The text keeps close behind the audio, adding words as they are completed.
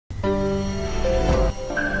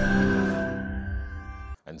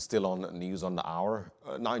And still on News on the Hour,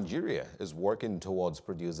 Nigeria is working towards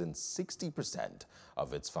producing 60%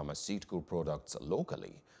 of its pharmaceutical products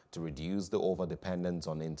locally to reduce the overdependence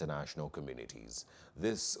on international communities.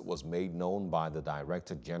 This was made known by the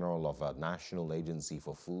Director General of the National Agency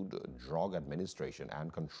for Food, Drug Administration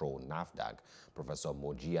and Control, NAFDAC, Professor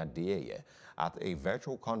Moji Adeyeye, at a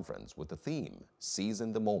virtual conference with the theme,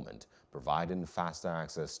 Seizing the Moment, providing faster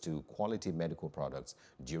access to quality medical products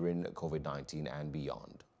during COVID-19 and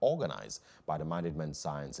beyond, organized by the Management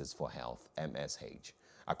Sciences for Health, MSH.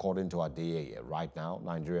 According to Adeyeye, right now,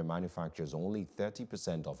 Nigeria manufactures only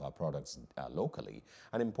 30% of her products locally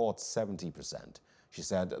and imports 70%. She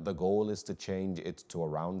said the goal is to change it to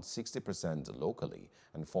around 60% locally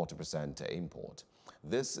and 40% import.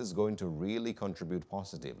 This is going to really contribute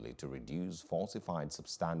positively to reduce falsified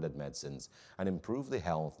substandard medicines and improve the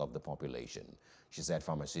health of the population. She said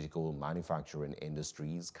pharmaceutical manufacturing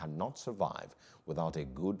industries cannot survive without a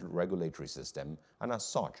good regulatory system, and as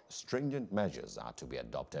such, stringent measures are to be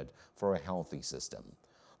adopted for a healthy system.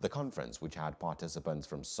 The conference, which had participants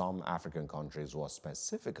from some African countries, was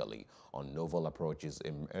specifically on novel approaches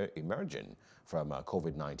emerging from a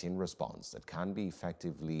COVID-19 response that can be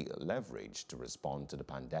effectively leveraged to respond to the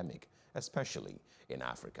pandemic, especially in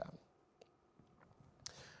Africa.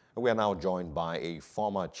 We are now joined by a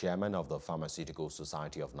former chairman of the Pharmaceutical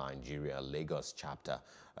Society of Nigeria, Lagos chapter,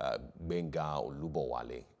 Gbenga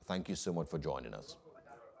Olubowale. Thank you so much for joining us.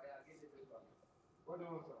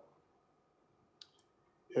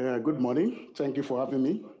 Good morning. Thank you for having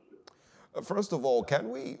me. First of all, can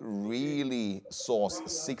we really source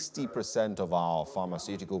 60% of our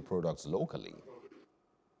pharmaceutical products locally?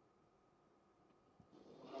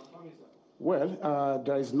 Well,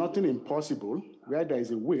 there is nothing impossible. Where there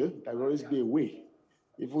is a will, there will always be a way.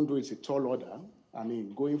 Even though it's a tall order, I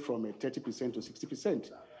mean, going from a 30% to 60%,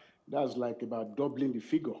 that's like about doubling the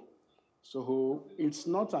figure. So it's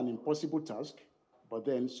not an impossible task, but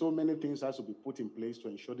then so many things have to be put in place to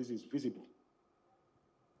ensure this is visible.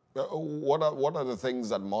 What are the things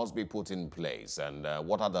that must be put in place, and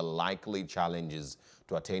what are the likely challenges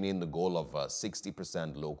to attaining the goal of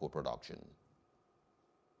 60% local production?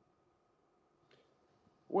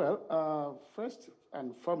 Well, first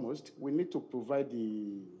and foremost, we need to provide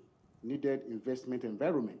the needed investment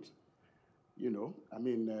environment. You know, I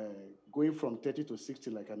mean, going from 30 to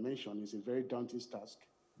 60, like I mentioned, is a very daunting task.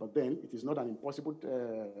 But then it is not an impossible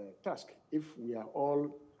task if we are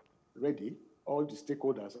all ready, all the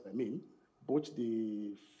stakeholders, I mean, both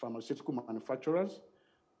the pharmaceutical manufacturers,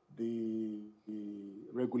 the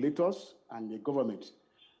regulators, and the government.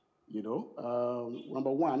 You know,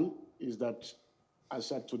 number one is that as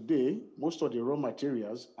of today, most of the raw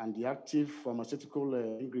materials and the active pharmaceutical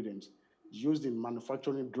ingredients used in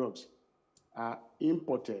manufacturing drugs are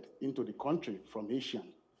imported into the country from Asia.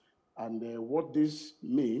 And what this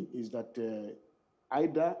means is that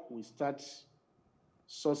either we start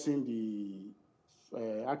sourcing the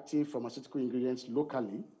active pharmaceutical ingredients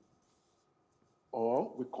locally,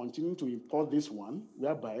 or we continue to import this one,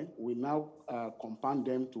 whereby we now compound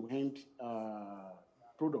them to end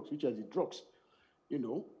products, which are the drugs. You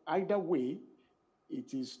know, either way,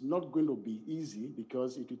 it is not going to be easy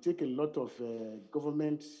because it will take a lot of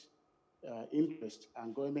government interest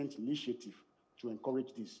and government initiative to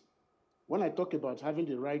encourage this. When I talk about having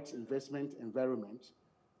the right investment environment,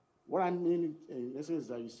 what I mean in essence is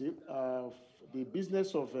that you see, the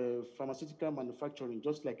business of pharmaceutical manufacturing,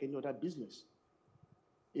 just like any other business,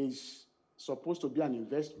 is supposed to be an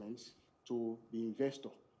investment to the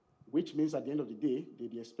investor, which means at the end of the day, they'll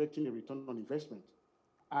be expecting a return on investment.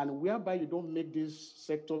 And whereby you don't make this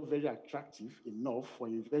sector very attractive enough for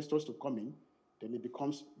investors to come in, then it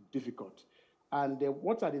becomes difficult. And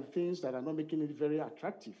what are the things that are not making it very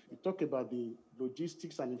attractive? You talk about the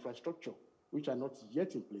logistics and infrastructure, which are not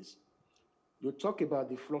yet in place. You talk about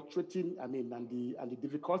the fluctuating, I mean, and the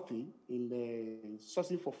difficulty in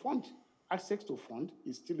sourcing for fund. Access to fund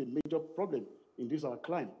is still a major problem in this our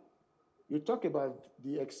climate. You talk about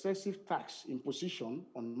the excessive tax imposition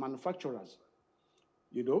on manufacturers,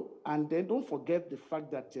 you know, and then don't forget the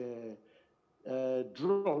fact that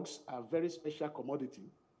drugs are very special commodity,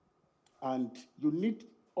 and you need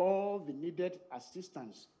all the needed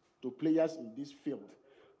assistance to players in this field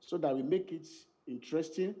so that we make it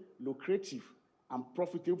interesting, lucrative, and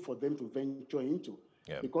profitable for them to venture into.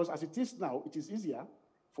 Yep. Because as it is now, it is easier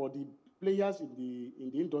for the players in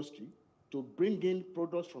the industry to bring in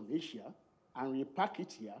products from Asia and repack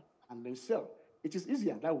it here and then sell. It is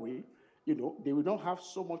easier that way. You know, they will not have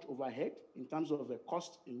so much overhead in terms of the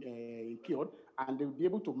cost incurred, and they will be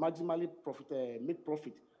able to maximally make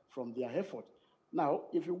profit from their effort. Now,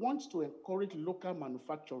 if you want to encourage local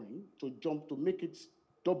manufacturing to jump to make it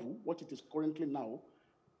double what it is currently now,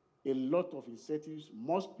 a lot of incentives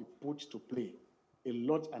must be put to play, a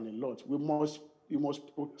lot and a lot. We must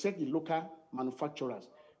protect the local manufacturers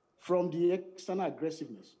from the external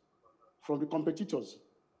aggressiveness, from the competitors.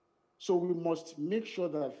 So we must make sure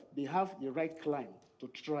that they have the right climb to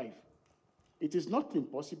thrive. It is not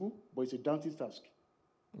impossible, but it's a daunting task.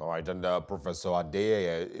 All right, and Professor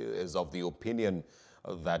Adeye is of the opinion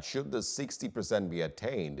that should the 60% be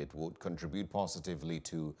attained, it would contribute positively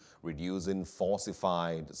to reducing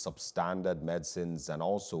falsified, substandard medicines and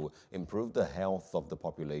also improve the health of the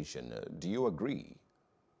population. Do you agree?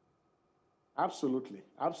 Absolutely,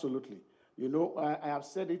 absolutely. You know, I have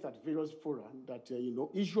said it at various fora that, you know,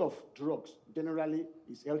 issue of drugs generally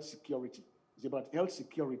is health security. It's about health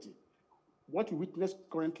security. What we witness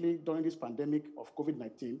currently during this pandemic of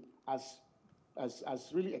COVID-19 has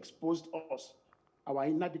really exposed us, our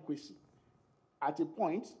inadequacy. At a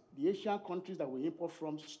point, the Asian countries that we import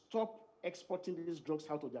from stop exporting these drugs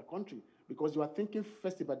out of their country because they are thinking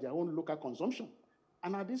first about their own local consumption.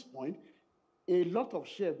 And at this point, a lot of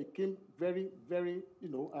share became very, very,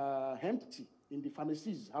 empty in the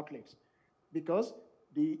pharmacies outlets because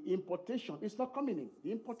the importation is not coming in.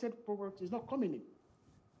 The imported product is not coming in.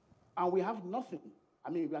 And we have nothing.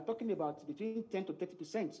 I mean, we are talking about between 10 to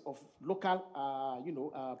 30% of local,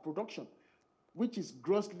 production, which is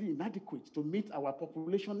grossly inadequate to meet our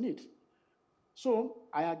population need. So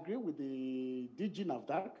I agree with the DG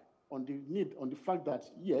NAFDAC on the need, on the fact that,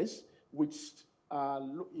 yes, with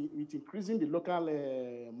increasing the local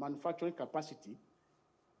manufacturing capacity,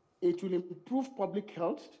 it will improve public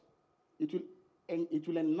health, it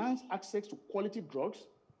will enhance access to quality drugs,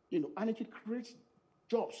 and it will create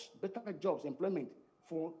jobs, better jobs, employment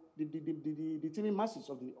for the teeming masses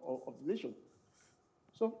of the nation.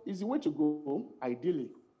 So it's the way to go, ideally.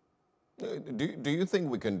 Do you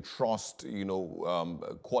think we can trust,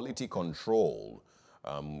 quality control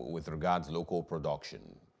with regards to local production?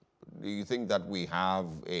 Do you think that we have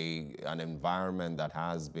an environment that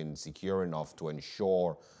has been secure enough to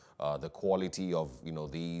ensure the quality of,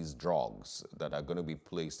 these drugs that are going to be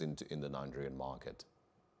placed in the Nigerian market?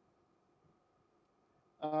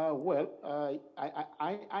 I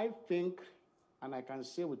think, and I can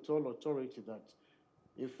say with all authority that,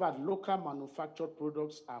 in fact, local manufactured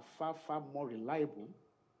products are far, far more reliable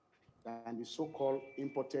than the so-called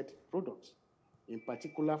imported products, in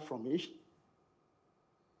particular from Asia.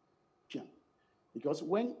 Because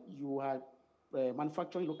when you are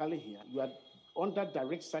manufacturing locally here, you are under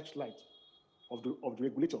direct searchlight of the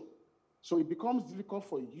regulator. So it becomes difficult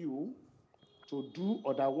for you to do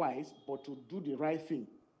otherwise, but to do the right thing.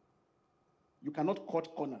 You cannot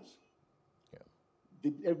cut corners. Yeah.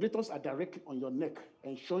 The regulators are directly on your neck,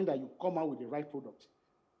 ensuring that you come out with the right product.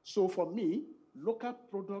 So for me, local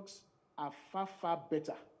products are far, far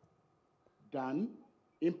better than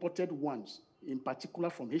imported ones, in particular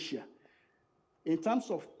from Asia. In terms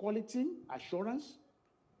of quality assurance,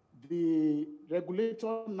 the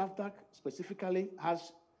regulator, NAFDAC specifically,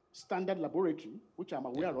 has standard laboratory, which I'm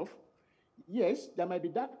aware of. Yes, there might be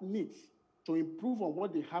that need to improve on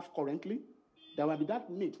what they have currently. There might be that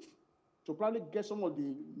need to probably get some of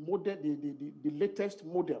the model, the latest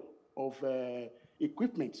model of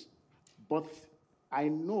equipment. But I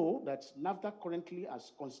know that NAFDAC currently,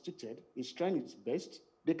 as constituted, is trying its best.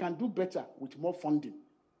 They can do better with more funding.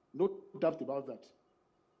 No doubt about that.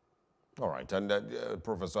 All right, and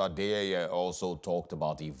Professor Adeye also talked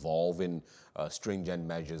about evolving stringent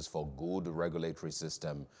measures for good regulatory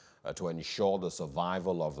system to ensure the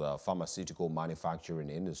survival of the pharmaceutical manufacturing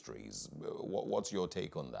industries. What's your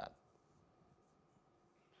take on that?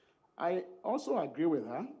 I also agree with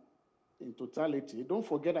her in totality. Don't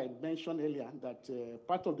forget I mentioned earlier that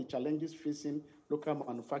part of the challenges facing local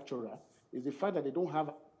manufacturers is the fact that they don't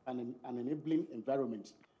have an enabling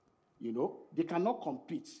environment. They cannot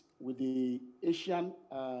compete with the Asian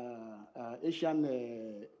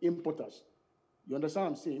importers. You understand what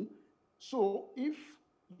I'm saying? So if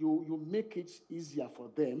you make it easier for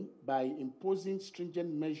them by imposing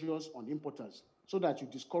stringent measures on importers so that you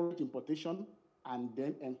discourage importation and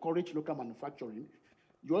then encourage local manufacturing,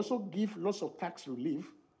 you also give lots of tax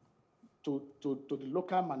relief to the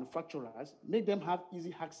local manufacturers, make them have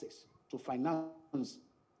easy access to finance.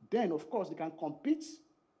 Then, of course, they can compete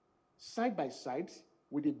side by side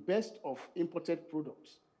with the best of imported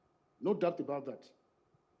products. No doubt about that.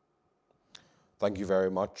 Thank you very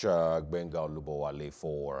much, Gbenga Olubowale,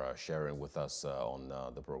 for sharing with us on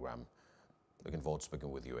the program. Looking forward to speaking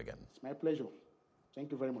with you again. It's my pleasure.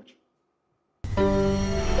 Thank you very much.